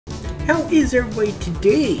how is everybody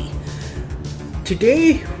today?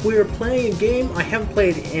 Today we're playing a game I haven't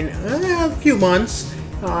played in a few months.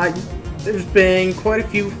 There's been quite a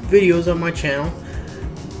few videos on my channel.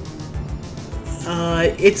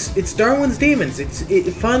 It's Darwin's Demons.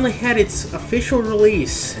 It finally had its official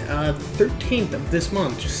release, 13th of this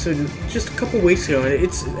month, so just a couple weeks ago. And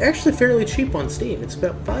it's actually fairly cheap on Steam. It's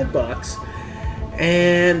about $5,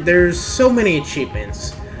 and there's so many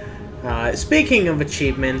achievements. Speaking of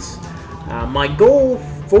achievements, my goal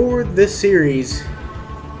for this series,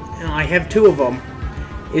 and I have 2 of them,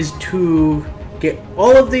 is to get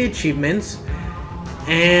all of the achievements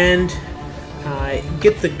and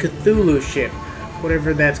get the Cthulhu ship,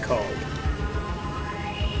 whatever that's called.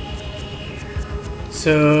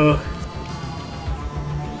 So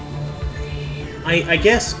I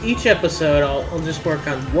guess each episode I'll just work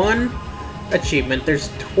on one achievement. There's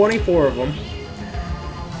 24 of them,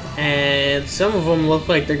 and some of them look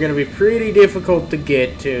like they're going to be pretty difficult to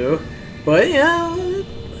get to, but yeah,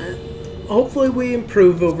 hopefully we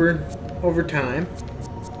improve over time.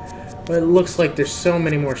 But it looks like there's so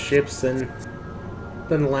many more ships than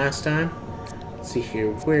the last time. Let's see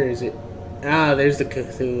here, where is it? Ah, there's the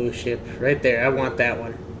Cthulhu ship right there. I want that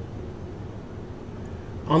one.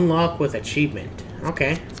 Unlock with achievement.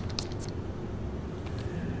 Okay.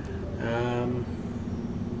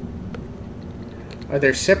 Are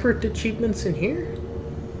there separate achievements in here?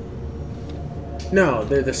 No,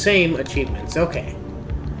 they're the same achievements. Okay.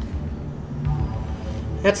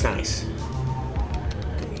 That's nice.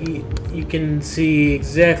 You can see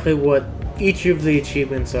exactly what each of the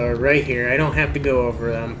achievements are right here. I don't have to go over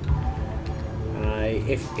them.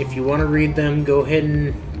 If you want to read them, go ahead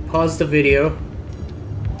and pause the video.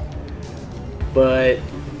 But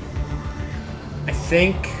I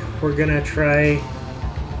think we're gonna try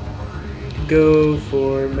go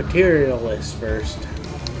for materialist first.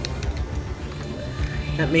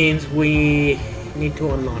 That means we need to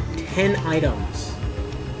unlock 10 items.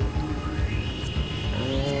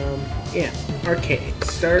 Yeah, arcade,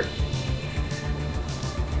 start.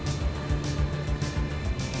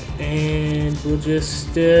 And we'll just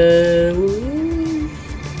use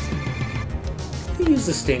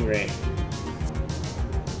the Stingray.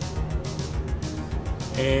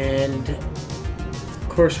 And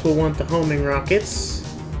of course we'll want the homing rockets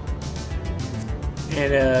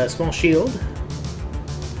and a small shield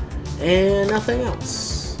and nothing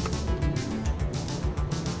else.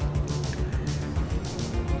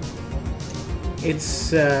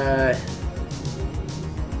 It's yeah,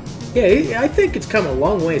 I think it's come a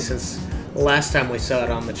long way since the last time we saw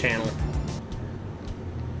it on the channel.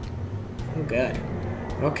 Oh god.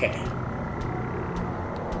 Okay.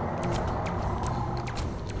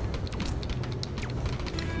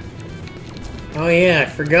 Oh yeah, I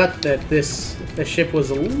forgot that the ship was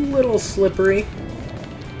a little slippery.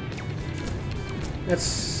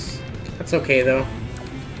 That's okay though.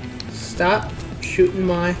 Stop shooting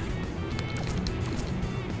my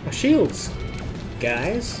shields,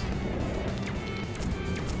 guys.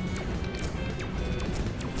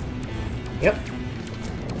 Yep.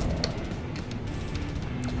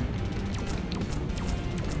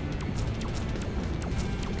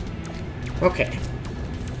 Okay.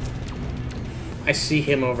 I see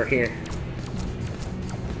him over here.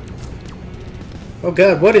 Oh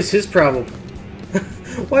god, what is his problem?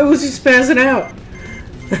 Why was he spazzing out?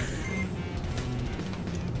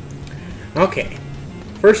 Okay.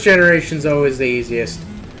 First generation's always the easiest.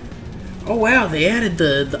 Oh wow, they added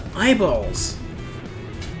the eyeballs.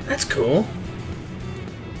 That's cool.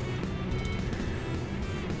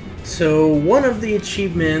 So one of the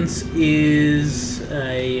achievements is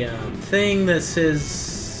a thing that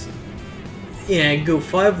says, yeah, go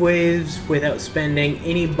 5 waves without spending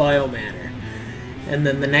any biomatter. And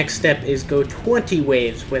then the next step is go 20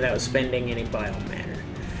 waves without spending any biomatter.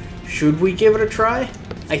 Should we give it a try?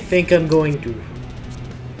 I think I'm going to.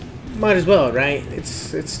 Might as well, right?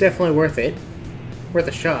 It's definitely worth it. Worth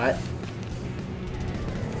a shot.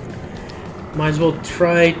 Might as well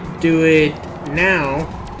try to do it now.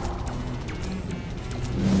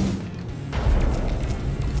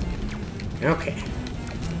 Okay.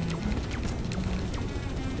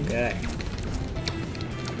 Okay.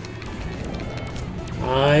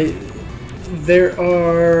 There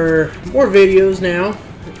are more videos now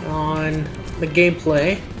on the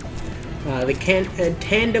gameplay. The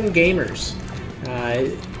Tandem Gamers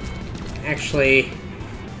actually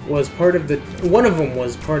was part of one of them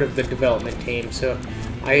was part of the development team, so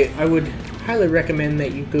I would highly recommend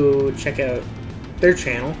that you go check out their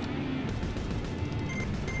channel.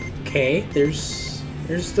 Okay, there's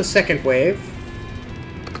the second wave.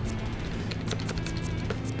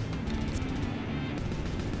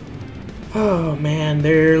 Oh man,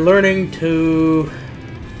 they're learning to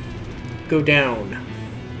go down.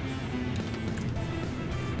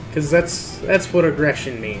 Because that's what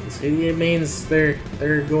aggression means. It means they're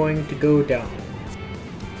going to go down.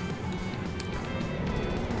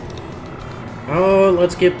 Oh,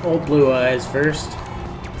 let's get old Blue Eyes first.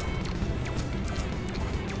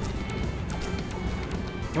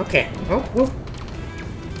 Okay. Oh, whoa.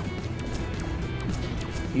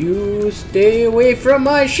 You stay away from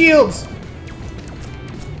my shields!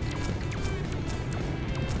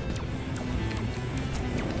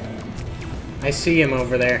 I see him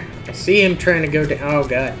over there. I see him trying to go down. Oh,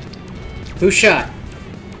 God. Who shot?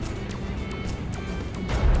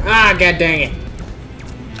 Ah, God dang it.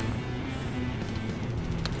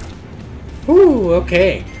 Ooh,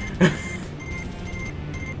 okay.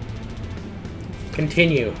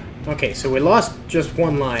 Continue. Okay, so we lost just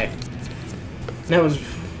one life. That was...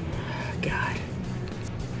 God.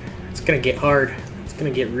 It's gonna get hard. It's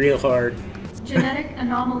gonna get real hard. Genetic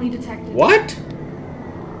anomaly detected. What?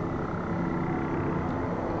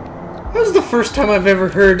 That was the first time I've ever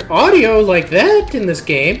heard audio like that in this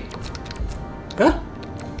game. Huh?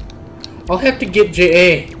 I'll have to get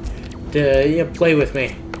JA to play with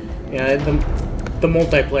me. Yeah, the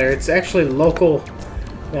multiplayer. It's actually local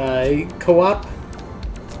co-op.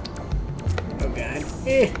 Oh God.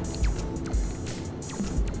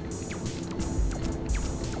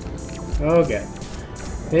 Oh God.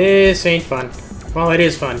 This ain't fun. Well, it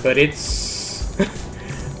is fun, but it's...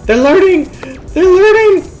 They're learning! They're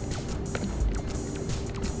learning!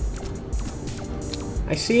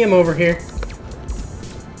 I see him over here.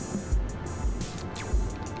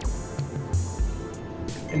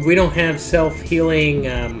 And we don't have self-healing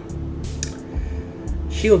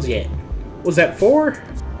shields yet. Was that 4?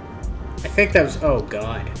 I think that was... Oh,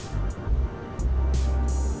 God.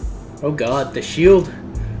 Oh, God. The shield.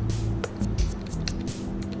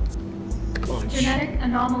 Launch. Genetic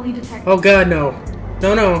anomaly detected. Oh, God, no.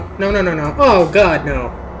 No, no. No, no, no, no. Oh, God,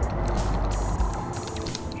 no.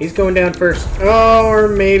 He's going down first. Oh, or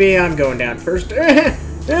maybe I'm going down first. Okay.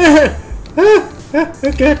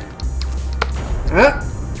 Ah,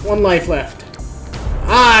 1 life left.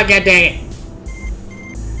 Ah, God dang it.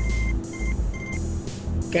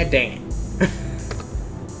 God dang it.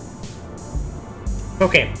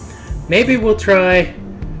 Okay. Maybe we'll try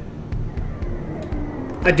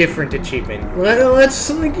a different achievement. Let's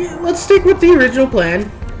stick with the original plan.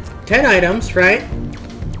 10 items, right?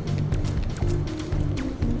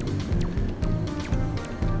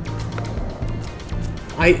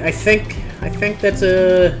 I think that's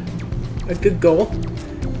a good goal.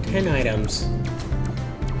 10 items.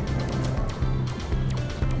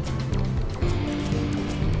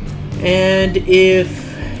 And if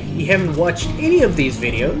you haven't watched any of these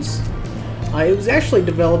videos, it was actually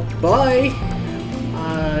developed by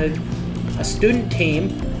a student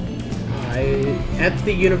team at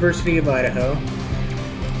the University of Idaho.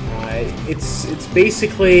 It's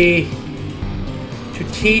basically to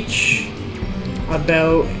teach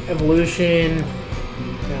about evolution,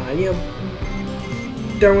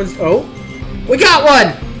 Darwin's... Oh! We got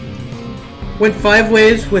one! Went 5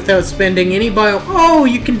 ways without spending any bio... Oh,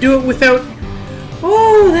 you can do it without...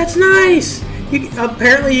 Oh, that's nice!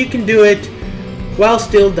 Apparently you can do it while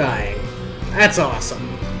still dying. That's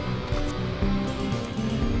awesome.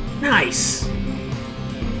 Nice!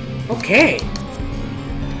 Okay.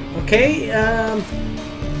 Okay,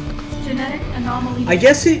 Genetic anomaly. I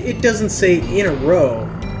guess it doesn't say in a row.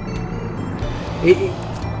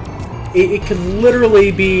 It could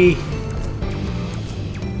literally be...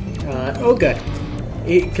 oh God.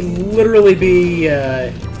 It can literally be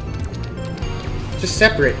just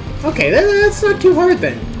separate. Okay, that's not too hard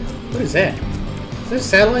then. What is that? Is that a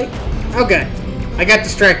satellite? Oh God. I got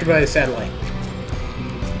distracted by the satellite.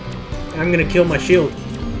 I'm gonna kill my shield.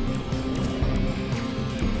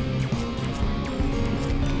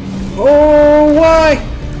 Oh, why?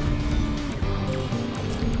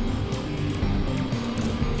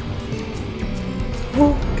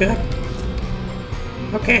 Oh, God.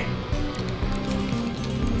 Okay.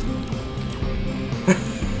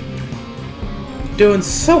 Doing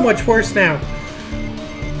so much worse now.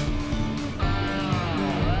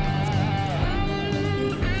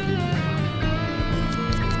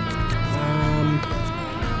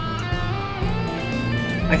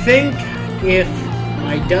 I think if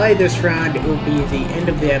I die this round, it will be the end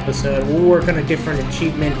of the episode. We'll work on a different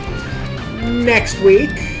achievement next week.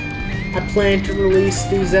 I plan to release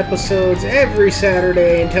these episodes every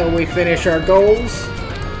Saturday until we finish our goals.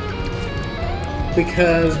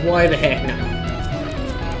 Because why the heck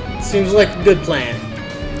not? Seems like a good plan.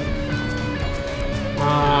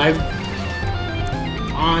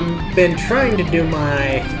 I've been trying to do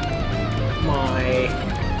my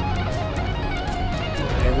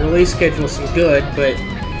release schedule some good, but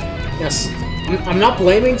yes, I'm not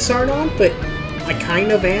blaming Sarnon, but I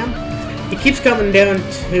kind of am. He keeps coming down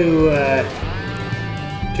to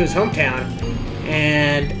his hometown,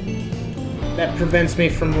 and that prevents me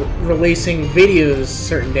from releasing videos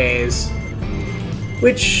certain days.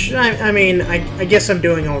 Which, I mean, I guess I'm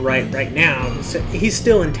doing alright right now. So he's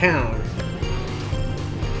still in town.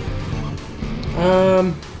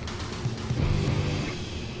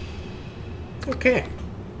 Okay.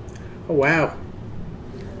 Oh, wow.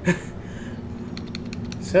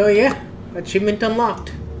 So, yeah. Achievement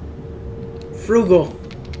unlocked. Frugal.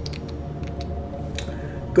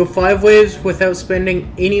 Go 5 waves without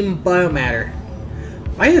spending any biomatter.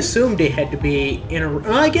 I assumed it had to be in a row.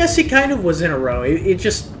 Well, I guess it kind of was in a row. It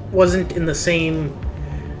just wasn't in the same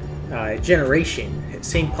generation,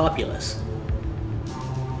 same populace.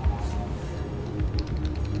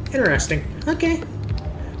 Interesting. Okay.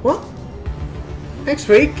 Well, next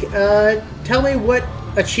week, tell me what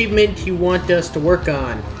achievement you want us to work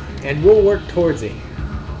on, and we'll work towards it.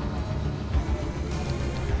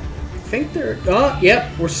 I think they're... Oh,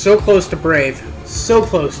 yep, we're so close to Brave. So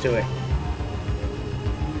close to it.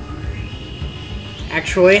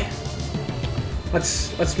 Actually,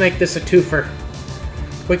 let's make this a twofer.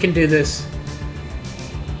 We can do this.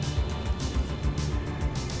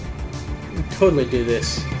 We can totally do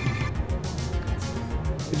this.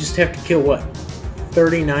 We just have to kill what?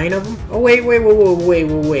 39 of them? Oh wait.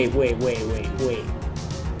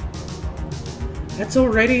 That's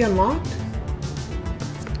already unlocked?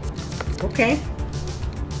 Okay.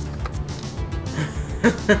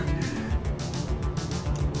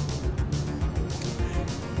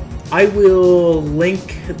 I will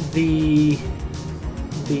link the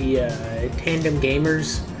Tandem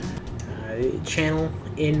Gamers channel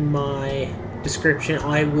in my description.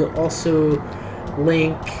 I will also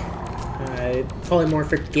link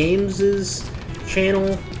Polymorphic Games'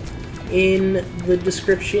 channel in the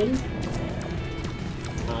description.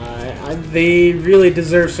 They really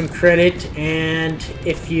deserve some credit, and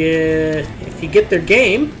if you get their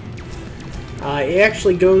game, it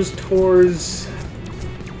actually goes towards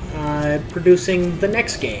producing the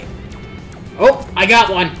next game. Oh, I got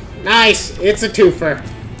one! Nice! It's a twofer.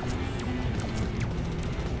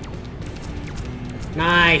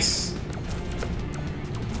 Nice!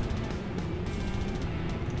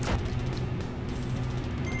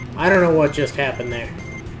 I don't know what just happened there.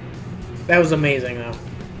 That was amazing, though.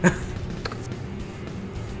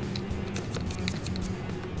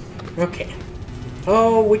 Okay.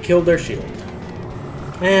 Oh, we killed their shield.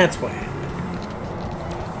 That's what happened.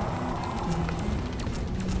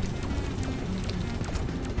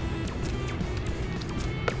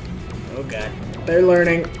 Oh god. They're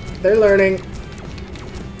learning. They're learning.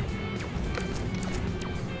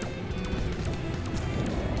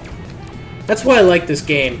 That's why I like this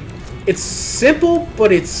game. It's simple,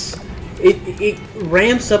 but it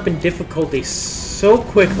ramps up in difficulty so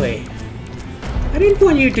quickly. I didn't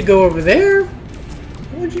want you to go over there.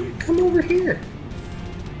 I wanted you to come over here.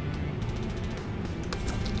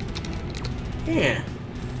 Yeah.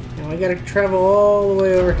 Now I gotta travel all the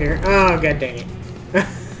way over here. Oh, god dang it.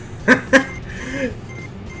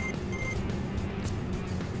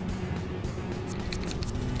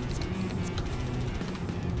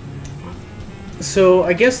 So,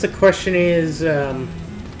 I guess the question is,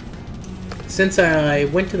 since I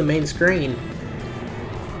went to the main screen,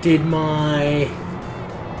 did my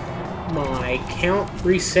count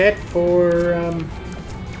reset for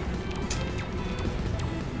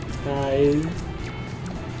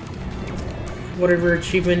whatever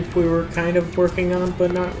achievement we were kind of working on,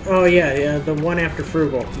 but not... Oh yeah, the one after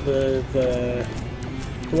Frugal, the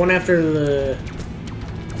one after the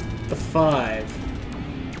 5.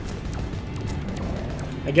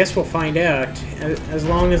 I guess we'll find out. As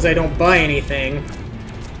long as I don't buy anything,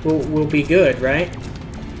 we'll be good, right?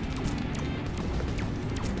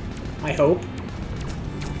 I hope.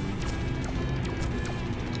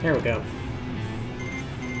 There we go.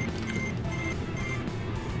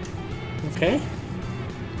 Okay.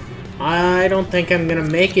 I don't think I'm gonna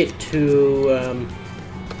make it to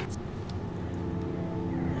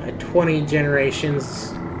 20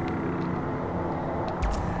 generations.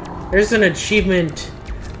 There's an achievement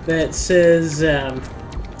that says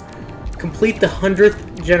complete the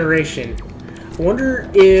 100th generation. I wonder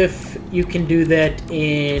if you can do that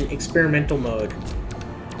in experimental mode.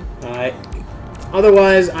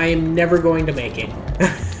 Otherwise, I am never going to make it.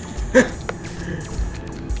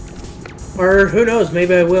 Or who knows,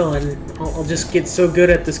 maybe I will, and I'll just get so good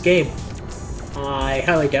at this game. I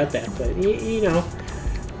highly doubt that, but you know,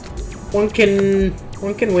 one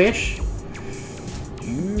can wish.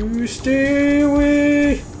 You stay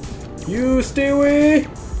away. You stay away.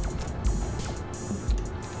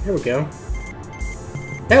 There we go.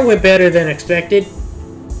 That went better than expected.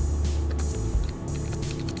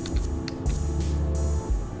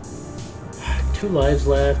 Two lives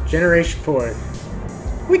left. Generation 4.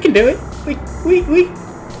 We can do it. We.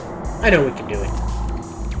 I know we can do it.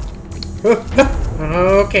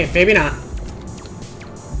 Okay, maybe not.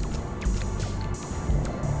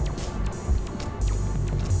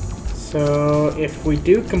 So, if we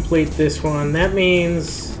do complete this one, that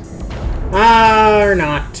means... or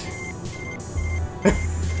not.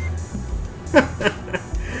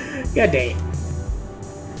 God dang it.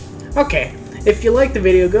 Okay, if you liked the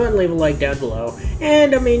video, go ahead and leave a like down below.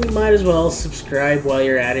 And, I mean, you might as well subscribe while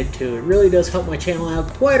you're at it, too. It really does help my channel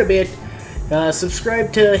out quite a bit.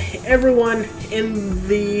 Subscribe to everyone in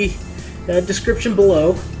the description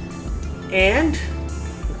below. And,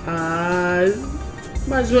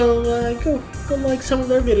 might as well go like some of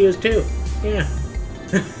their videos too. Yeah.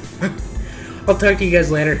 I'll talk to you guys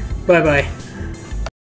later. Bye bye.